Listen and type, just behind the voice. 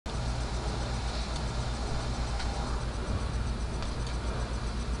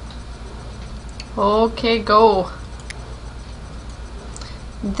Okay, go.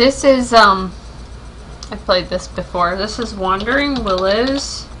 This is, I played this before. This is Wandering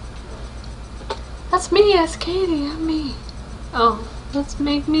Willows. That's me, that's Katie, I'm me. Oh, let's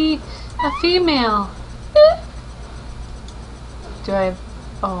make me a female. Do I,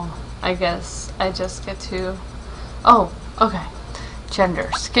 oh, I guess I just get to, oh, okay. Gender,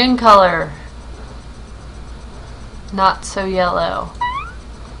 skin color. Not so yellow.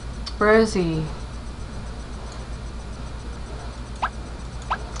 Rosy.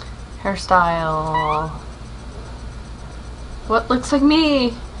 Hairstyle. What looks like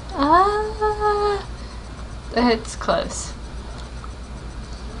me? Ah, it's close.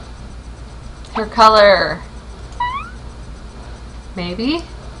 Hair color. Maybe?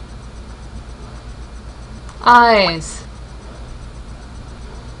 Eyes.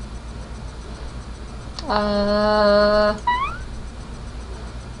 I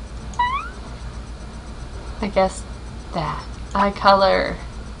guess that. Eye color.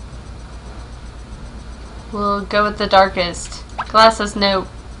 We'll go with the darkest. Glasses, no.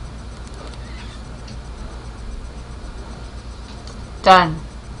 Done.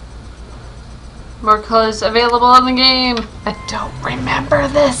 More colors available in the game. I don't remember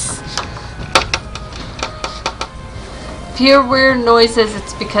this. If you hear weird noises,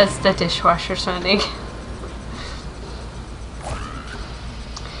 it's because the dishwasher's running.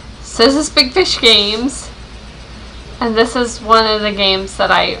 So this is Big Fish Games. And this is one of the games that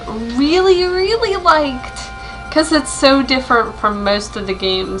I really, really liked. Because it's so different from most of the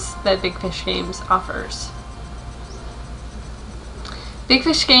games that Big Fish Games offers. Big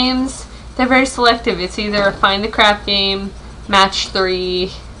Fish Games, they're very selective. It's either a find the crap game, match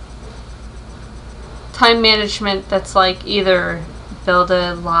 3, time management that's like either build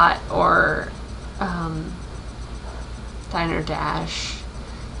a lot or Diner Dash.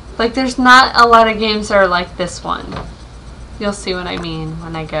 Like there's not a lot of games that are like this one. You'll see what I mean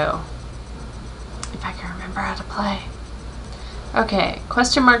when I go. If I can remember how to play. Okay,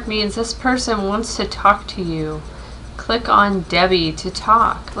 question mark means this person wants to talk to you. Click on Debbie to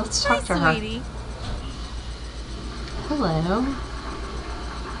talk. Let's talk to her. Sweetie. Hello.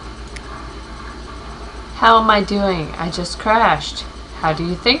 How am I doing? I just crashed. How do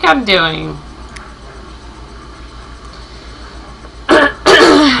you think I'm doing?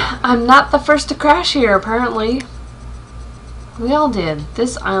 I'm not the first to crash here, apparently. We all did.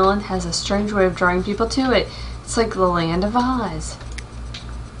 This island has a strange way of drawing people to it. It's like the Land of Oz.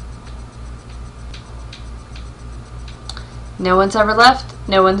 No one's ever left.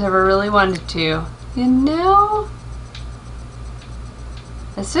 No one's ever really wanted to. You know?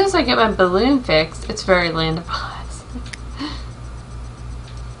 As soon as I get my balloon fixed, it's very Land of Oz.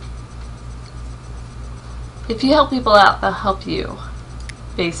 If you help people out, they'll help you.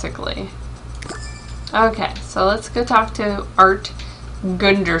 Basically. Okay, so let's go talk to Art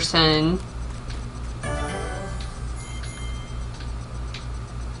Gunderson.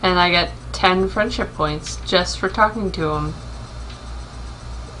 And I get 10 friendship points just for talking to him.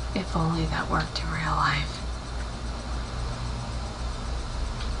 If only that worked in real life.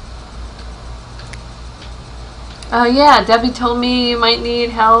 Oh yeah, Debbie told me you might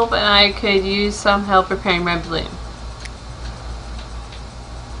need help and I could use some help repairing my balloon.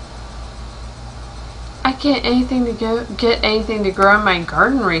 I can't get anything to grow in my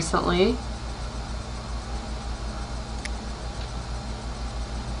garden recently.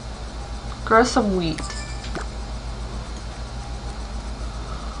 Grow some wheat.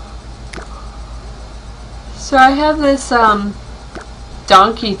 So I have this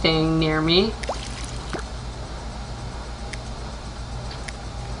donkey thing near me.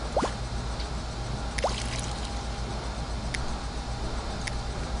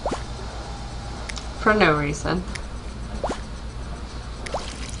 For no reason.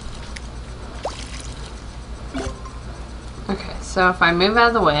 Okay, so if I move out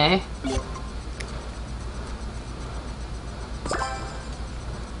of the way.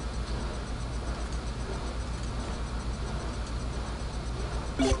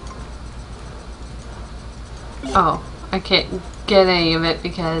 Oh, I can't get any of it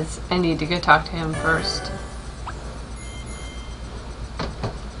because I need to go talk to him first.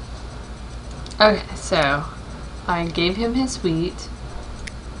 Okay, so I gave him his wheat.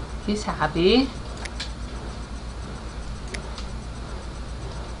 He's happy.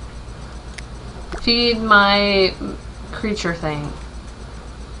 Feed my creature thing.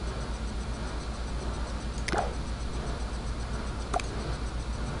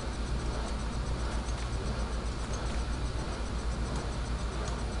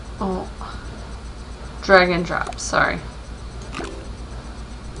 Oh, drag and drop, sorry.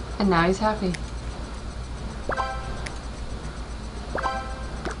 And now he's happy.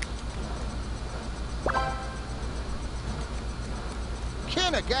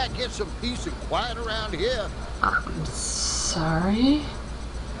 Can a guy get some peace and quiet around here? I'm sorry.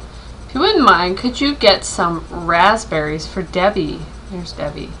 If you wouldn't mind, could you get some raspberries for Debbie? Here's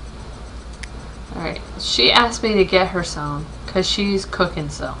Debbie. Alright, she asked me to get her some because she's cooking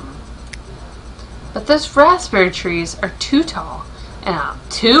some. But those raspberry trees are too tall and I'm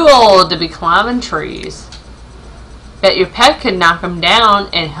too old to be climbing trees. Bet your pet could knock them down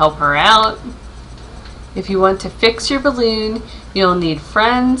and help her out. If you want to fix your balloon, you'll need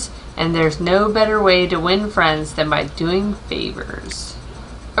friends, and there's no better way to win friends than by doing favors.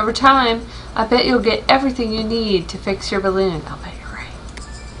 Over time, I bet you'll get everything you need to fix your balloon. I'll bet you're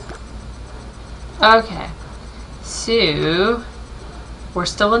right. Okay, so we're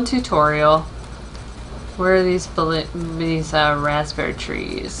still in tutorial. Where are these raspberry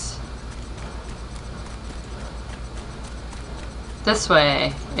trees? This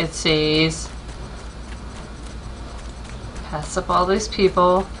way, it says. Pass up all these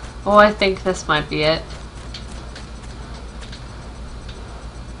people. Oh, I think this might be it.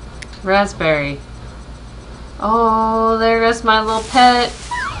 Raspberry. Oh, there goes my little pet.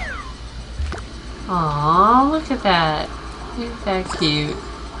 Aw, look at that. Ain't that cute?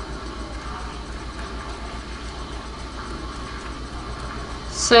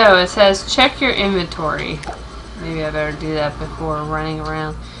 So, it says check your inventory. Maybe I better do that before running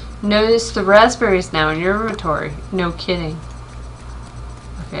around. Notice the raspberries now in your inventory. No kidding.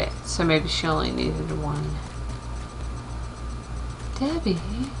 Okay, so maybe she only needed one. Debbie.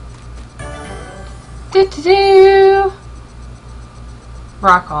 Do-do-do!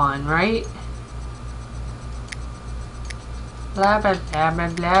 Rock on, right? Blah blah blah blah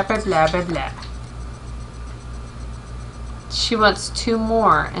blah blah blah blah blah. She wants 2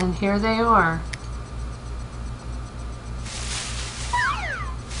 more, and here they are.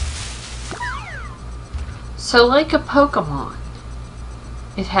 So like a Pokemon,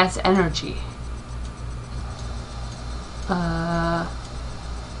 it has energy.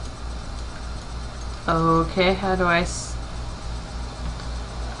 Okay, how do I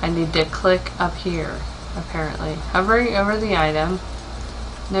need to click up here, apparently. Hovering over the item.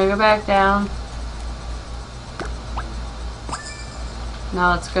 Now go back down.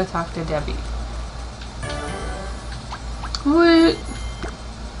 Now let's go talk to Debbie. Woot!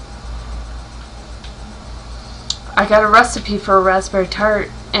 I got a recipe for a raspberry tart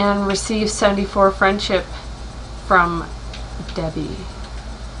and received 74 friendship from Debbie.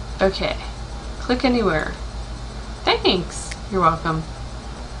 Okay. Click anywhere. Thanks. You're welcome.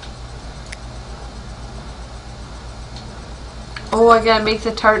 Oh, I gotta make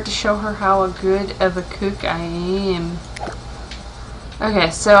the tart to show her how good of a cook I am.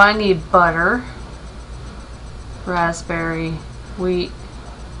 Okay, so I need butter, raspberry, wheat.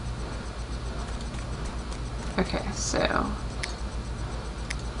 Okay, so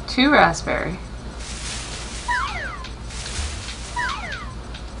 2 raspberry.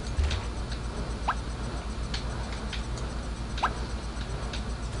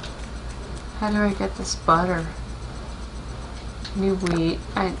 How do I get this butter? New wheat.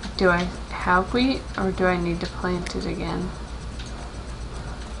 Do I have wheat or do I need to plant it again?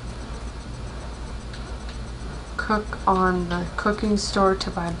 Cook on the cooking store to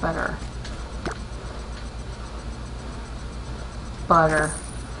buy butter. Butter.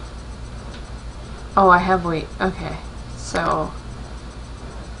 Oh, I have wheat. Okay. So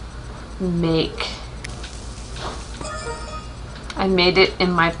make. I made it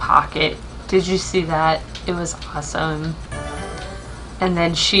in my pocket. Did you see that? It was awesome. And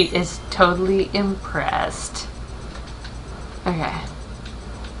then she is totally impressed. Okay.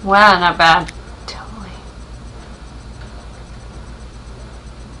 Wow, not bad. Totally.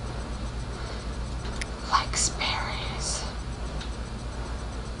 Like berries.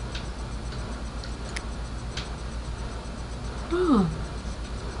 Hmm.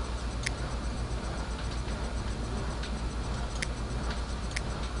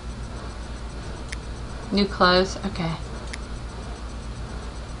 New clothes? Okay.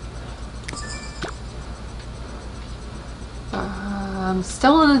 I'm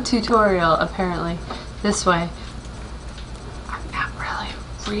still in the tutorial, apparently. This way. I'm not really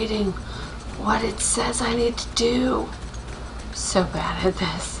reading what it says I need to do. I'm so bad at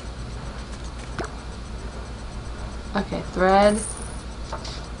this. Okay, thread. It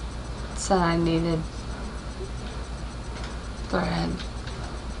said I needed thread.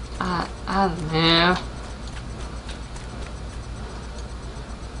 I don't know.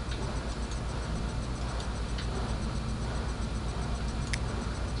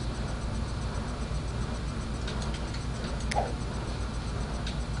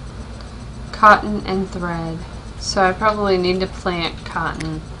 Cotton and thread. So I probably need to plant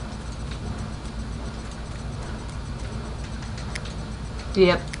cotton.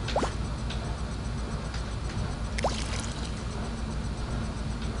 Yep.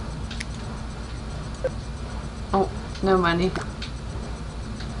 Oh, no money.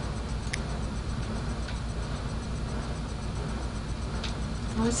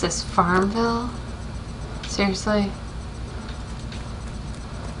 What is this, Farmville? Seriously?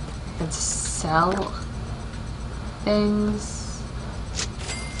 I could sell things.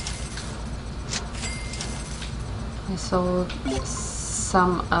 I sold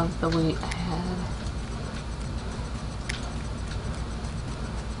some of the wheat I had.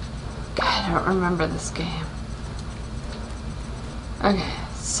 God, I don't remember this game. Okay,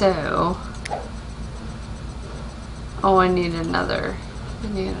 so... Oh, I need another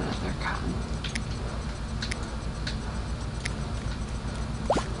cotton.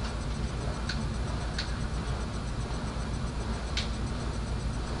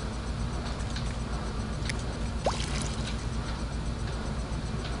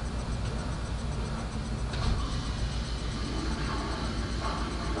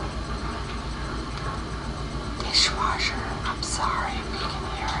 Dishwasher. I'm sorry if you can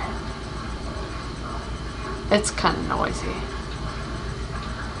hear it. It's kind of noisy.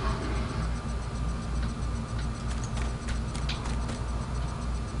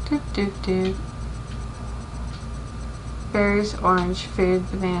 Doop doop doop. Berries, orange, food,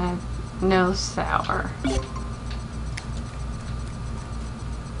 banana, no sour.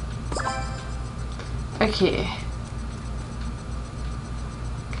 Okay.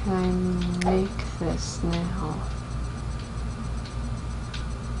 Can I make this now?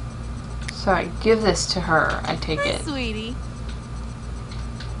 So I give this to her, I take it. Sweetie.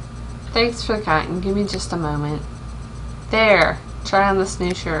 Thanks for the cotton. Give me just a moment. There. Try on this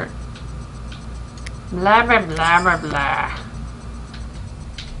new shirt. Blah blah blah blah blah.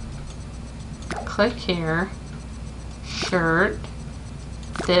 Click here. Shirt.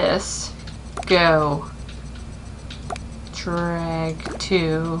 This. Go. Drag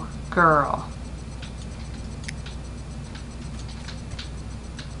to girl.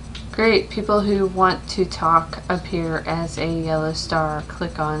 Great. People who want to talk appear as a yellow star.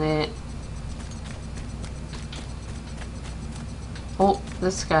 Click on it. Oh,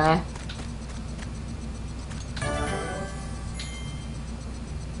 this guy.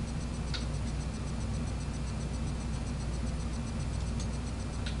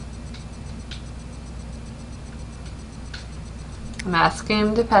 I'm asking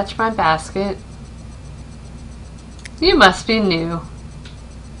him to patch my basket. You must be new.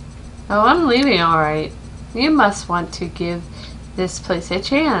 Oh, I'm leaving alright. You must want to give this place a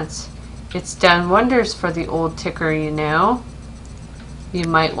chance. It's done wonders for the old ticker, you know. You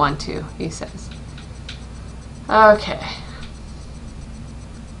might want to, he says. Okay.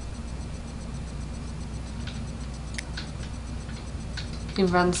 He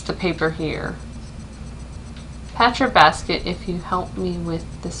runs the paper here. Patch your basket if you help me with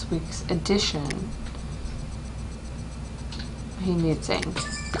this week's edition. He needs ink.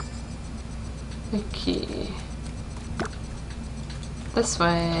 Okay. This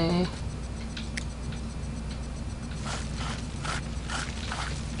way.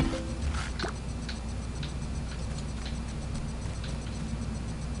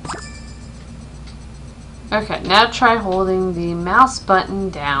 Okay, now try holding the mouse button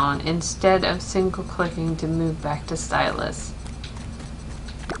down instead of single clicking to move back to stylus.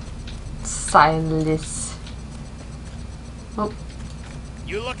 Stylus. Oh.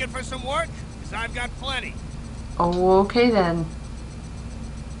 You looking for some work? 'Cause I've got plenty. Oh, okay then.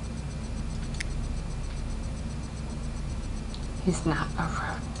 He's not a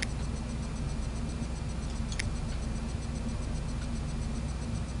rodent.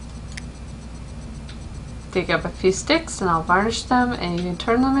 Dig up a few sticks and I'll varnish them and you can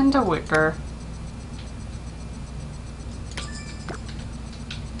turn them into wicker.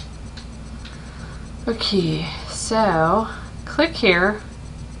 Okay, so click here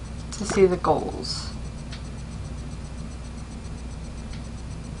to see the goals.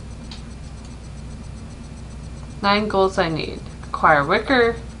 Nine goals I need. Acquire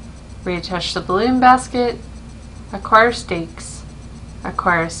wicker, reattach the balloon basket, acquire stakes,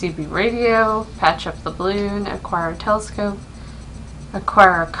 acquire a CB radio, patch up the balloon, acquire a telescope,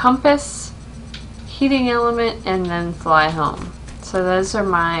 acquire a compass, heating element, and then fly home. So those are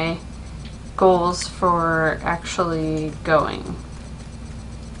my goals for actually going.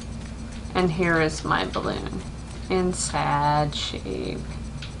 And here is my balloon in sad shape.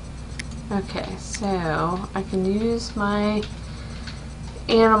 Okay, so I can use my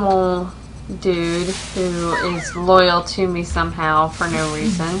animal dude who is loyal to me somehow for no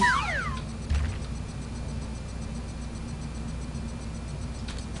reason.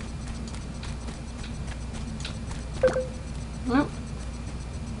 Oop.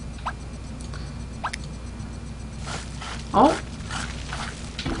 Oh.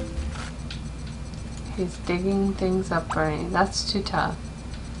 He's digging things up for me. That's too tough.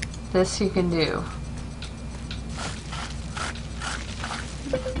 This you can do.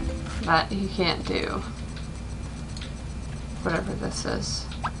 That he can't do. Whatever this is.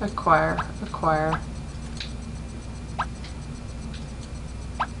 Acquire. Acquire.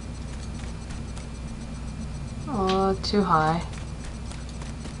 Oh, too high.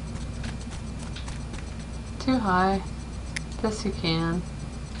 Too high. This you can.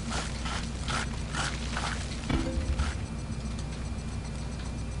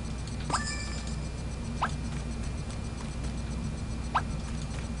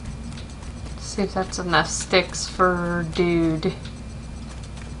 See if that's enough sticks for dude.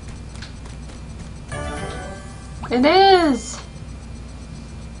 It is!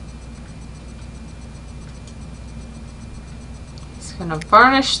 He's gonna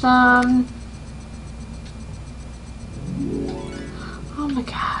varnish them. Oh my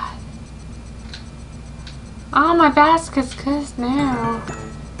god. Oh, my basket's good now.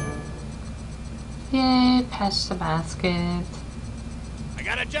 Yay, patch the basket. I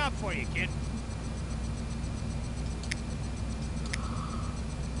got a job for you, kid.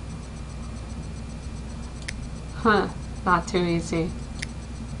 Huh, not too easy.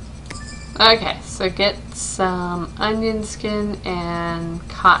 Okay, so get some onion skin and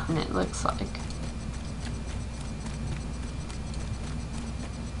cotton, it looks like.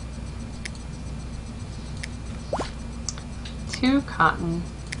 Two cotton.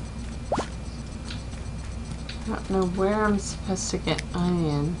 I don't know where I'm supposed to get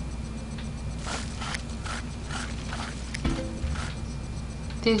onion.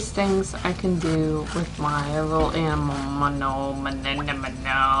 These things I can do with my little animal.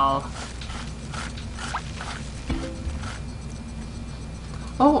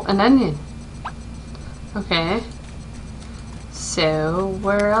 Oh, an onion. Okay. So,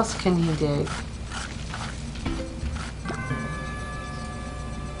 where else can he dig?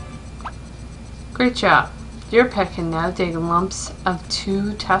 Great job. Your pet can now dig lumps of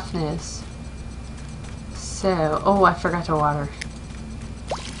 2 toughness. So, oh, I forgot to water.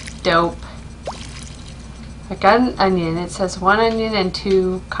 Dope. I got an onion. It says 1 onion and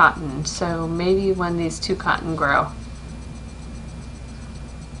 2 cotton. So maybe when these 2 cotton grow.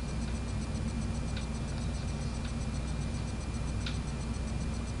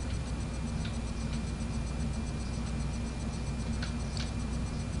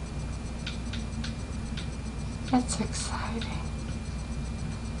 It's exciting.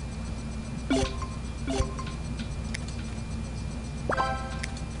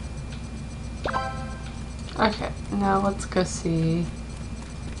 Okay, now let's go see.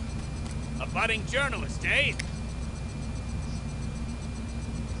 A budding journalist, eh?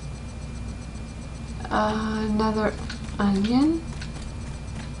 Another onion.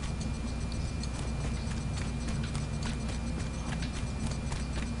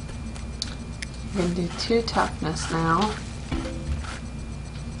 We're gonna do 2 toughness now.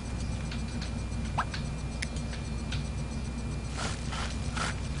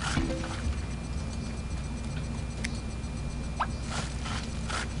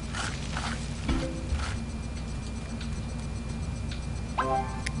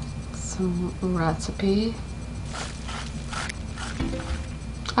 Some recipe.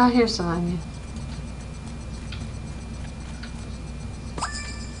 Oh, here's some onion.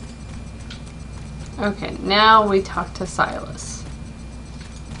 Okay, now we talk to Silas.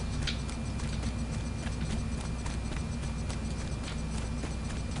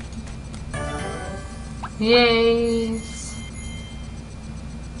 Yays.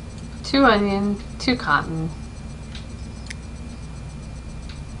 2 onion, 2 cotton.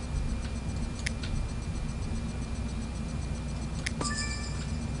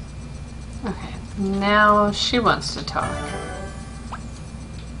 Okay, now she wants to talk.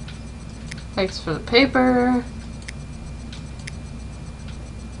 Thanks for the paper.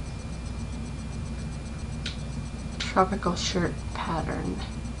 Tropical shirt pattern.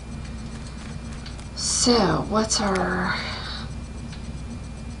 So, what's our...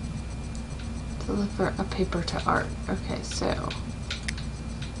 Deliver a paper to art. Okay, so...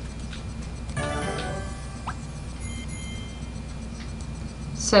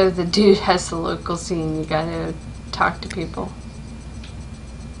 So the dude has the local scene, you gotta talk to people.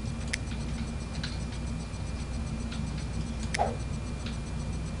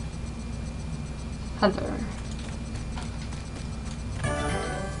 Heather.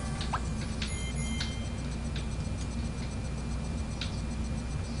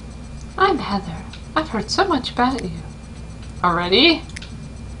 I'm Heather. I've heard so much about you. Already?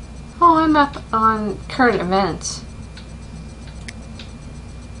 Oh, I'm up on current events.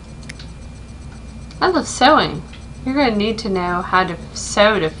 I love sewing. You're going to need to know how to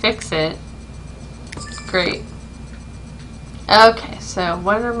sew to fix it. Great. Okay, so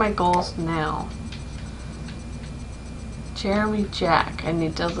what are my goals now? Jeremy Jack. I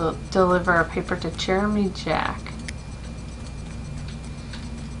need to deliver a paper to Jeremy Jack.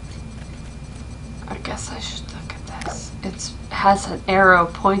 I guess I should look at this. It has an arrow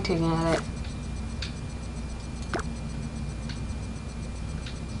pointing at it.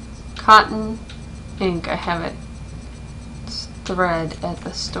 Cotton, ink. I have it. It's thread at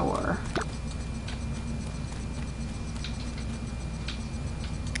the store.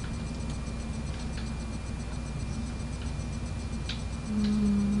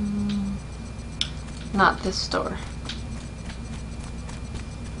 Not this store.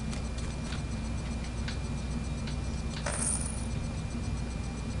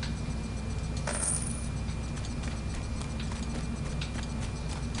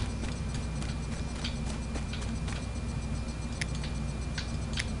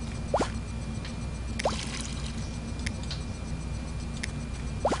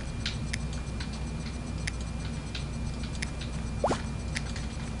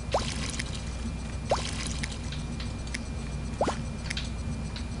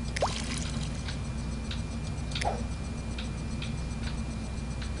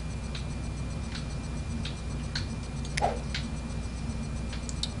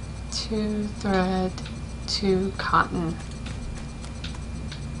 Two thread, two cotton.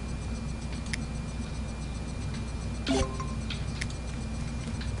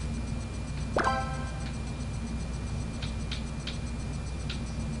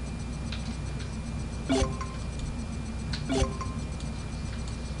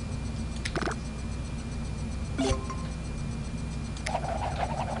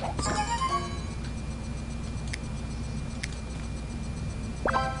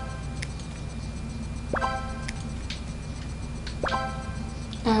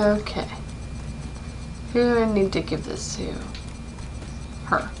 Okay. Who do I need to give this to?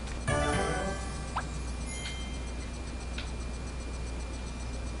 Her.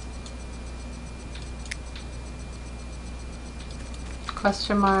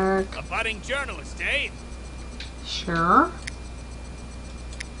 Question mark. A budding journalist, eh? Sure.